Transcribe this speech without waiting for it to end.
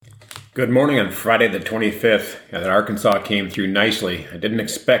Good morning on Friday the 25th. That Arkansas came through nicely. I'd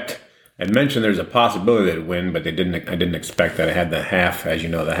mentioned there's a possibility they'd win, but I didn't expect that. I had the half, as you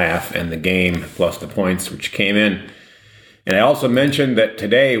know, the half and the game plus the points, which came in. And I also mentioned that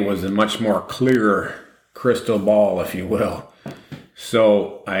today was a much more clearer crystal ball, if you will.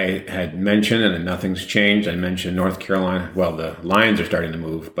 So I had mentioned, and nothing's changed, I mentioned North Carolina. Well, the lines are starting to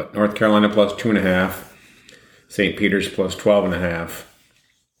move, but North Carolina plus 2.5, St. Peter's plus 12.5,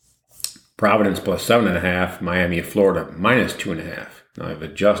 Providence plus 7.5, Miami, Florida minus 2.5. Now I've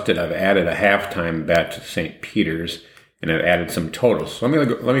added a halftime bet to St. Peter's, and I've added some totals. So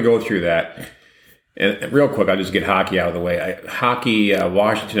let me go through that. And real quick, I'll just get hockey out of the way.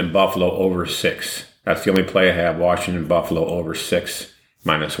 Washington and Buffalo over 6. That's the only play I have. Washington and Buffalo over 6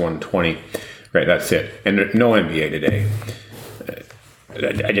 minus 120. Right, that's it. And no NBA today.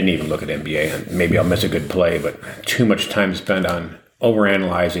 I didn't even look at NBA. Maybe I'll miss a good play, but too much time spent on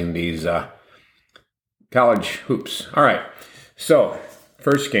overanalyzing these college hoops. All right, so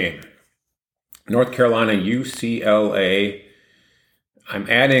first game, North Carolina, UCLA. I'm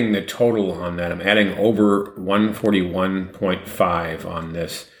adding the total on that. I'm adding over 141.5 on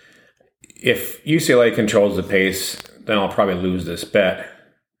this. If UCLA controls the pace, then I'll probably lose this bet.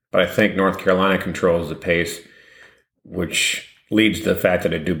 But I think North Carolina controls the pace, which leads to the fact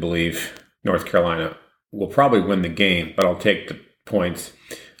that I do believe North Carolina will probably win the game, but I'll take the points.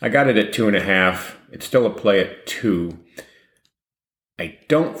 I got it at 2.5. It's still a play at 2. I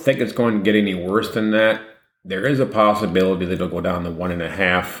don't think it's going to get any worse than that. There is a possibility that it'll go down to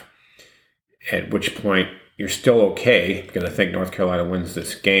 1.5, at which point you're still okay, because I think North Carolina wins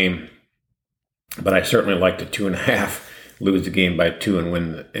this game. But I certainly like the 2.5, lose the game by 2 and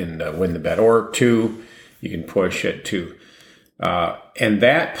win the bet, or 2. You can push at 2. And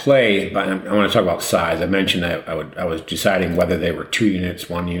that play, I want to talk about size. I mentioned that I was deciding whether they were 2 units,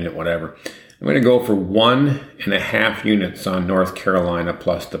 1 unit, whatever. I'm going to go for 1.5 units on North Carolina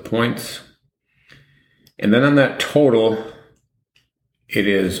plus the points. And then on that total, it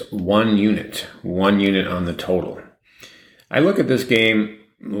is 1 unit on the total. I look at this game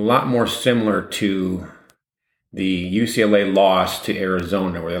a lot more similar to the UCLA loss to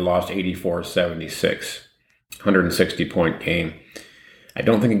Arizona, where they lost 84-76. 160-point game. I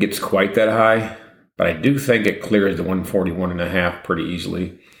don't think it gets quite that high, but I do think it clears the 141.5 pretty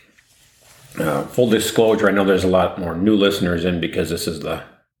easily. Full disclosure, I know there's a lot more new listeners in because this is the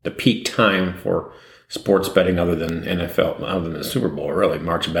peak time for sports betting other than NFL, other than the Super Bowl, really.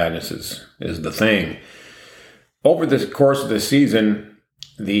 March Madness is the thing. Over the course of the season,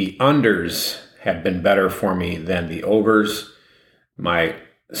 the unders have been better for me than the overs. My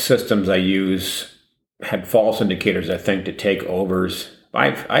systems I use had false indicators, I think, to take overs.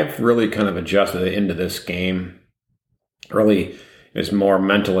 I've really kind of adjusted into this game. Really, it's more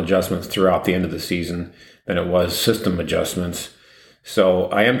mental adjustments throughout the end of the season than it was system adjustments. So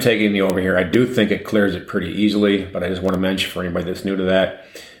I am taking the over here. I do think it clears it pretty easily, but I just want to mention for anybody that's new to that,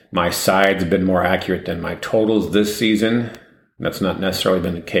 my sides have been more accurate than my totals this season. That's not necessarily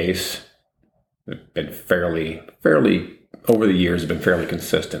been the case. It's been fairly over the years, been fairly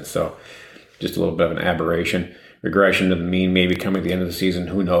consistent. So just a little bit of an aberration. Regression to the mean maybe coming at the end of the season,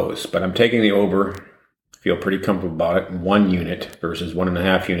 who knows? But I'm taking the over. Feel pretty comfortable about it. 1 unit versus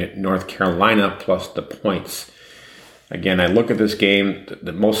 1.5 unit. North Carolina plus the points. Again, I look at this game.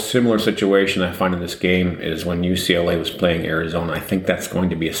 The most similar situation I find in this game is when UCLA was playing Arizona. I think that's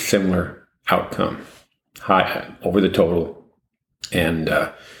going to be a similar outcome. High over the total. And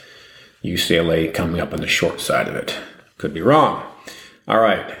UCLA coming up on the short side of it. Could be wrong. All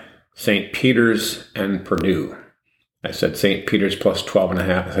right. St. Peter's and Purdue. I said St. Peter's plus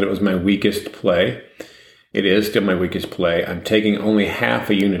 12.5. I said it was my weakest play. It is still my weakest play. I'm taking only half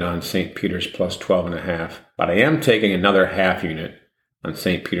a unit on St. Peter's plus 12.5, but I am taking another half unit on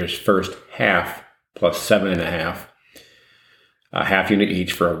St. Peter's first half plus 7.5. A half unit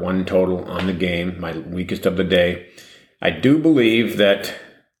each for a 1 total on the game, my weakest of the day. I do believe that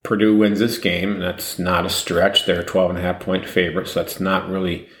Purdue wins this game, and that's not a stretch. They're a 12.5-point favorite, so that's not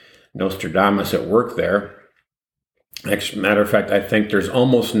really Nostradamus at work there. As a matter of fact, I think there's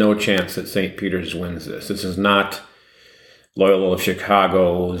almost no chance that St. Peter's wins this. This is not Loyola of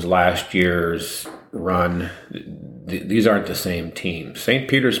Chicago's last year's run. These aren't the same team. St.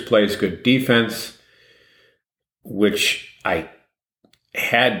 Peter's plays good defense, which I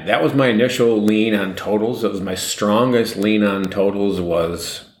had. That was my initial lean on totals. That was my strongest lean on totals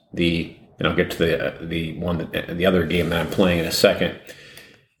was and I'll get to the other game that I'm playing in a second,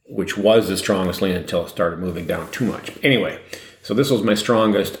 which was the strongest lean until it started moving down too much. Anyway, so this was my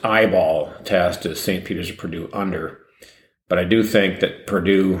strongest eyeball test is St. Peter's or Purdue under. But I do think that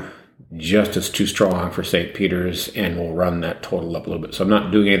Purdue just as too strong for St. Peter's and will run that total up a little bit. So I'm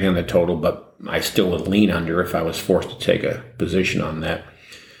not doing anything on the total, but I still would lean under if I was forced to take a position on that.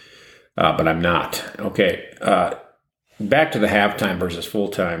 But I'm not. Okay, back to the halftime versus full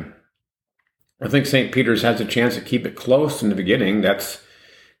time. I think St. Peter's has a chance to keep it close in the beginning. That's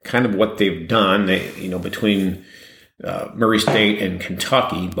kind of what they've done. They, between Murray State and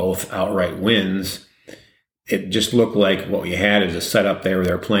Kentucky, both outright wins, it just looked like what we had is a setup there where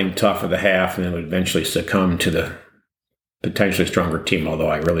they're playing tough for the half and then would eventually succumb to the potentially stronger team, although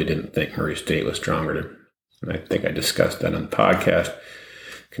I really didn't think Murray State was stronger. And I think I discussed that on the podcast.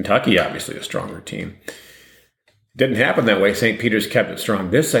 Kentucky, obviously a stronger team. Didn't happen that way. St. Peter's kept it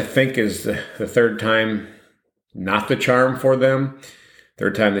strong. This, I think, is the third time not the charm for them.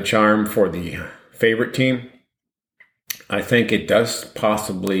 Third time the charm for the favorite team. I think it does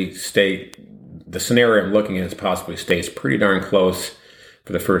possibly stay, the scenario I'm looking at is possibly stays pretty darn close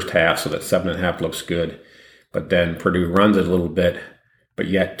for the first half, so that 7.5 looks good. But then Purdue runs it a little bit, but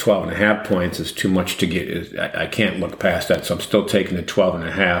yet 12.5 points is too much to get. I can't look past that, so I'm still taking the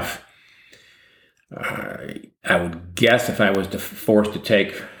 12.5. I would guess if I was forced to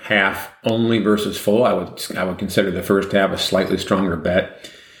take half only versus full, I would consider the first half a slightly stronger bet.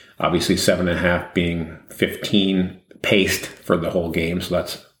 Obviously, 7.5 being 15 paced for the whole game, so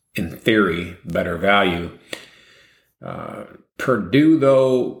that's in theory better value. Purdue,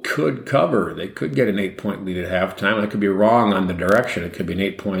 though, could cover. They could get an 8-point lead at halftime. I could be wrong on the direction. It could be an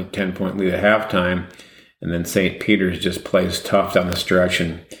 8-point, 10-point lead at halftime, and then St. Peter's just plays tough down the stretch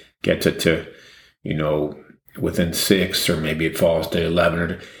and gets it to, within 6, or maybe it falls to 11.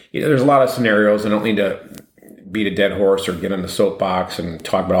 Or there's a lot of scenarios. I don't need to beat a dead horse or get on the soapbox and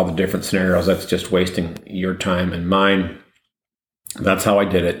talk about all the different scenarios. That's just wasting your time and mine. That's how I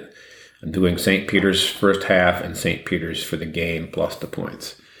did it. I'm doing St. Peter's first half and St. Peter's for the game plus the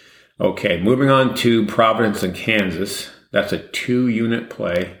points. Okay, moving on to Providence and Kansas. That's a 2-unit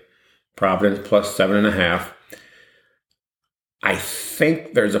play. Providence plus 7.5. I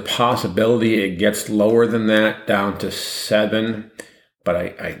think there's a possibility it gets lower than that, down to 7, but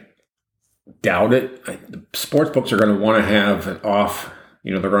I doubt it. The sports books are going to want to have an off,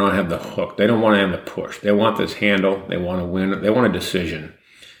 they're going to have the hook. They don't want to have the push. They want this handle. They want to win. They want a decision.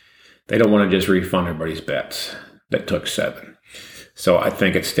 They don't want to just refund everybody's bets that took 7. So I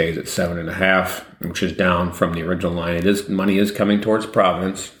think it stays at 7.5, which is down from the original line. Money is coming towards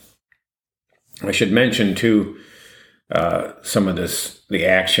Providence. I should mention too, some of the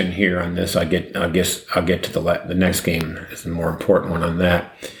action here on this. I'll get to the next game is the more important one on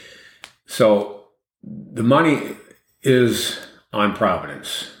that. So the money is on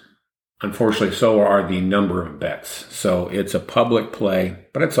Providence. Unfortunately, so are the number of bets. So it's a public play,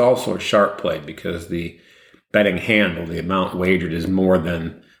 but it's also a sharp play because the betting handle, the amount wagered, is more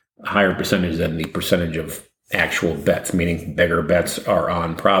than a higher percentage than the percentage of actual bets, meaning bigger bets are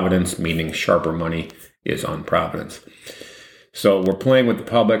on Providence, meaning sharper money is on Providence. So we're playing with the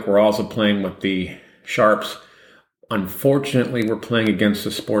public. We're also playing with the sharps. Unfortunately, we're playing against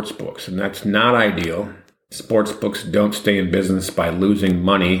the sports books, and that's not ideal. Sports books don't stay in business by losing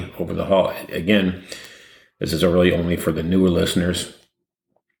money over the haul. Again, this is really only for the newer listeners.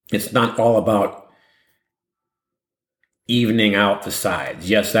 It's not all about evening out the sides.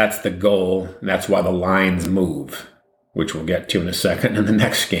 Yes, that's the goal. And that's why the lines move, which we'll get to in a second in the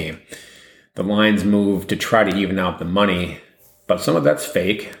next game. The lines move to try to even out the money, but some of that's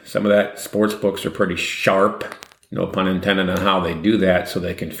fake. Some of that, sports books are pretty sharp, no pun intended, on how they do that, so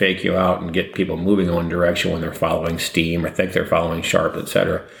they can fake you out and get people moving in one direction when they're following steam or think they're following sharp,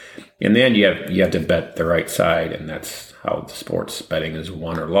 etc. In the end, you have to bet the right side, and that's how the sports betting is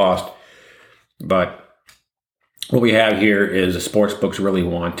won or lost. But what we have here is the sports books really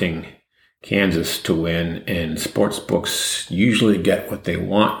wanting Kansas to win, and sports books usually get what they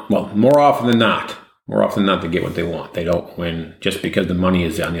want. Well, more often than not, they get what they want. They don't win just because the money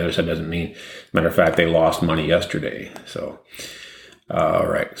is on the other side. Doesn't mean, matter of fact, they lost money yesterday. So, all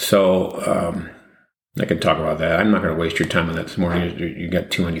right. So I can talk about that. I'm not going to waste your time on that this morning. You got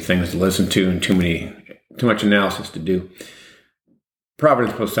too many things to listen to and too much analysis to do.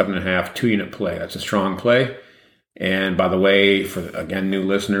 Providence plus 7.5, 2-unit play. That's a strong play. And by the way, for, again, new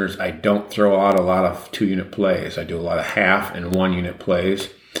listeners, I don't throw out a lot of 2-unit plays. I do a lot of half and 1-unit plays.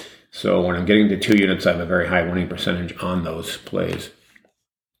 So when I'm getting to 2 units, I have a very high winning percentage on those plays.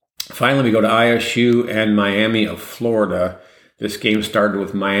 Finally, we go to ISU and Miami of Florida. This game started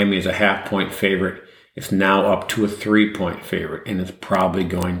with Miami as a half-point favorite. It's now up to a 3-point favorite, and it's probably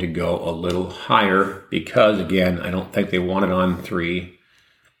going to go a little higher because, again, I don't think they want it on 3.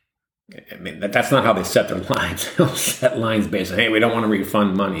 I mean, that's not how they set their lines. They'll set lines based on, hey, we don't want to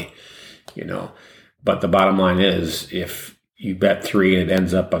refund money. But the bottom line is, if you bet 3 and it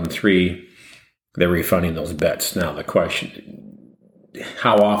ends up on 3, they're refunding those bets. Now the question,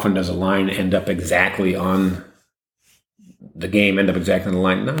 how often does a line end up exactly on the game, end up exactly on the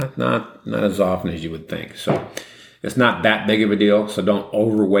line? Not as often as you would think. So it's not that big of a deal. So don't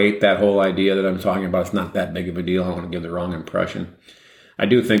overweight that whole idea that I'm talking about. It's not that big of a deal. I don't want to give the wrong impression. I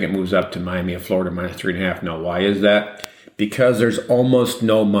do think it moves up to Miami of Florida minus 3.5. Now, why is that? Because there's almost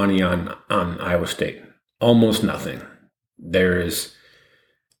no money on Iowa State. Almost nothing. There is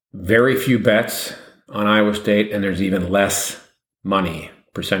very few bets on Iowa State, and there's even less money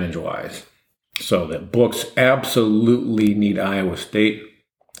percentage-wise. So the books absolutely need Iowa State.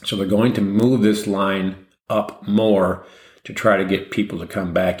 So they're going to move this line up more to try to get people to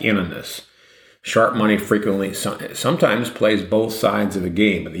come back in on this. Sharp money frequently, sometimes plays both sides of the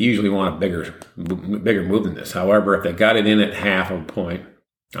game, but they usually want a bigger move than this. However, if they got it in at half a point,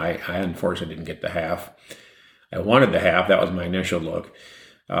 I unfortunately didn't get the half. I wanted the half. That was my initial look.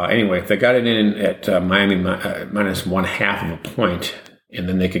 Anyway, if they got it in at Miami minus 1/2 of a point, and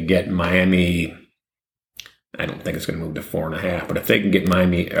then they could get Miami, I don't think it's going to move to 4.5, but if they can get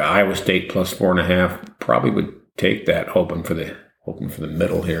Iowa State plus 4.5, probably would take that, hoping for the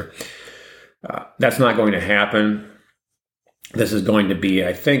middle here. That's not going to happen. This is going to be,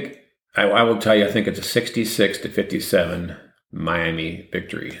 I think, I will tell you, I think it's a 66-57 Miami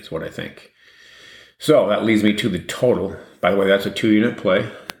victory is what I think. So that leads me to the total. By the way, that's a 2-unit play.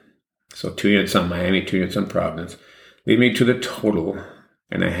 So 2 units on Miami, 2 units on Providence. Lead me to the total,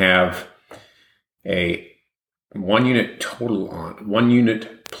 and I have a 1 unit total on 1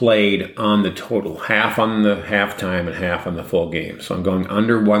 unit played on the total, half on the halftime and half on the full game. So I'm going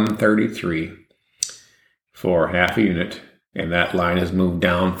under 133 for half a unit, and that line has moved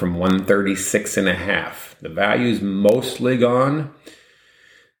down from 136.5. The value is mostly gone,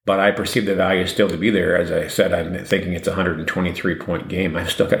 but I perceive the value still to be there. As I said, I'm thinking it's a 123-point game.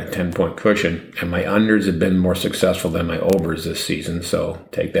 I've still got a 10-point cushion, and my unders have been more successful than my overs this season, so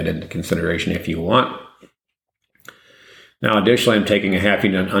take that into consideration if you want. Now, additionally, I'm taking a half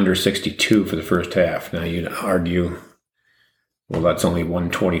unit under 62 for the first half. Now, you'd argue, well, that's only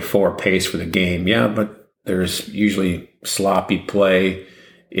 124 pace for the game. Yeah, but there's usually sloppy play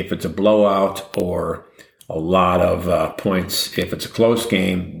if it's a blowout, or a lot of points if it's a close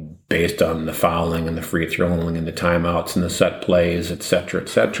game, based on the fouling and the free throwing and the timeouts and the set plays, et cetera, et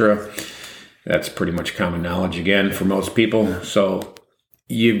cetera. That's pretty much common knowledge again for most people. So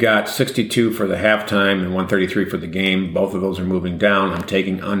you've got 62 for the halftime and 133 for the game. Both of those are moving down. I'm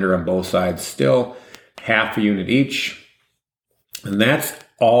taking under on both sides still, half a unit each. And that's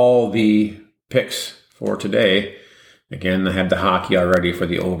all the picks for today. Again, I had the hockey already for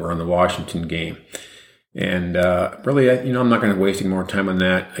the over on the Washington game. And really, I'm not going to waste any more time on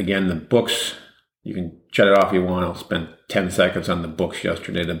that. Again, the books, you can shut it off if you want. I'll spend 10 seconds on the books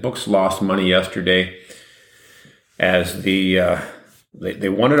yesterday. The books lost money yesterday as they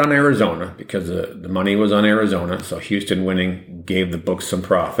won it on Arizona because the money was on Arizona. So Houston winning gave the books some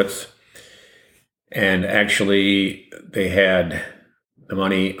profits. And actually, they had the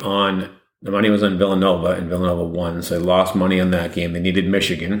money was on Villanova, and Villanova won. So they lost money on that game. They needed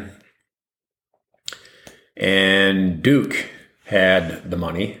Michigan. And Duke had the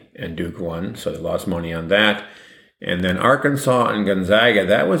money, and Duke won, so they lost money on that. And then Arkansas and Gonzaga,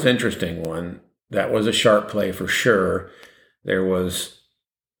 that was an interesting one. That was a sharp play for sure. There was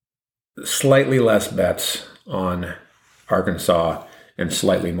slightly less bets on Arkansas and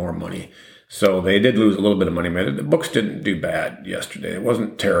slightly more money. So they did lose a little bit of money. The books didn't do bad yesterday. It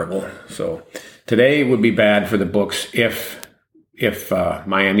wasn't terrible. So today would be bad for the books if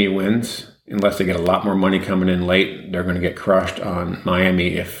Miami wins. Unless they get a lot more money coming in late, they're going to get crushed on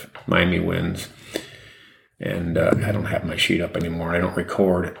Miami if Miami wins. And I don't have my sheet up anymore. I don't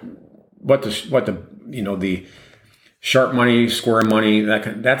record the sharp money, square money.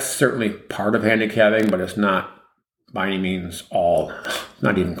 That's certainly part of handicapping, but it's not by any means all.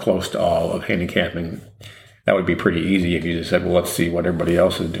 Not even close to all of handicapping. That would be pretty easy if you just said, well, let's see what everybody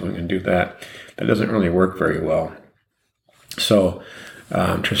else is doing and do that. That doesn't really work very well. So.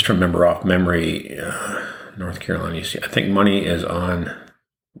 Just to remember off memory, North Carolina, I think money is on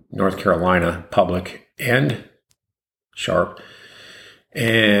North Carolina, public and sharp.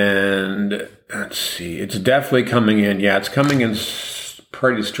 And let's see, it's definitely coming in. Yeah, it's coming in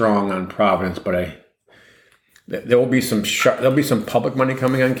pretty strong on Providence, but there'll be some public money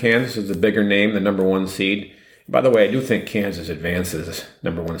coming on Kansas as a bigger name, the number 1 seed. By the way, I do think Kansas advances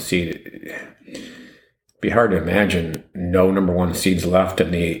number 1 seed. Be hard to imagine no number 1 seeds left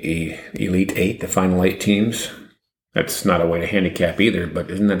in the Elite 8, the final 8 teams. That's not a way to handicap either, but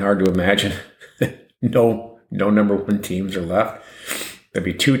isn't it hard to imagine? No number one teams are left. There'd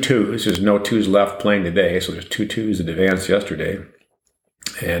be 2 twos. There's no twos left playing today, so there's 2 twos that advanced yesterday.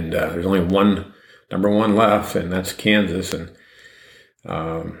 And there's only one number one left, and that's Kansas. And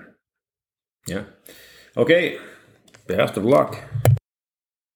yeah. Okay. Best of luck.